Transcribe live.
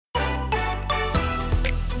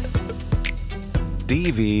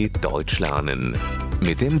DW Deutsch lernen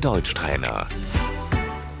mit dem Deutschtrainer.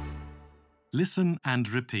 Listen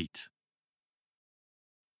and repeat.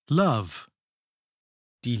 Love,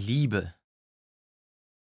 Die Liebe.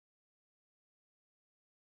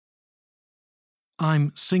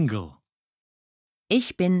 I'm single.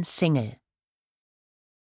 Ich bin Single.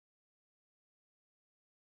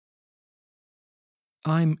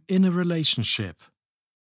 I'm in a relationship.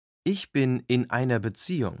 Ich bin in einer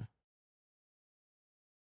Beziehung.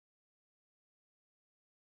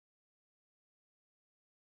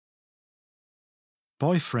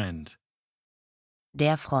 Boyfriend,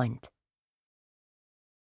 Der Freund.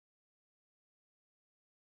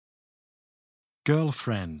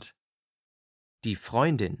 girlfriend, Die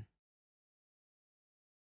Freundin.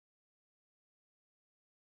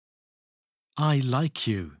 I like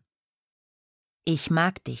you. Ich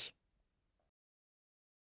mag dich.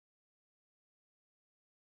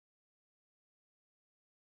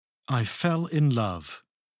 I fell in love.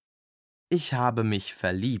 Ich habe mich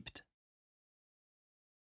verliebt.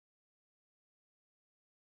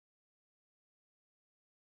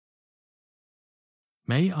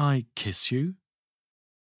 May I kiss you?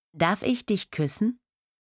 Darf ich dich küssen?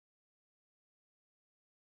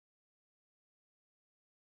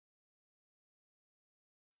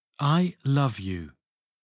 I love you.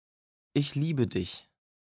 Ich liebe dich.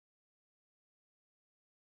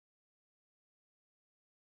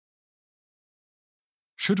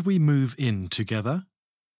 Should we move in together?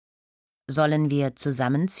 Sollen wir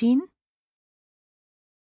zusammenziehen?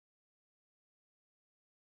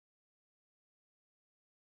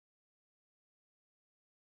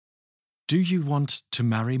 Do you want to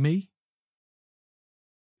marry me?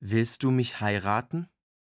 Willst du mich heiraten?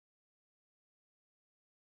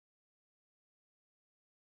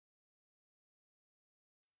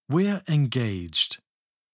 We're engaged.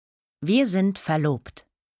 Wir sind verlobt.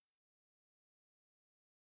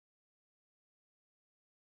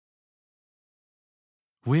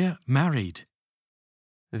 We're married.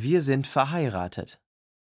 Wir sind verheiratet.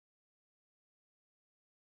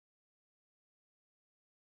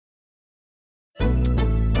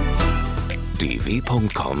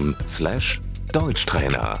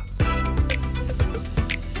 dw.com/Deutschtrainer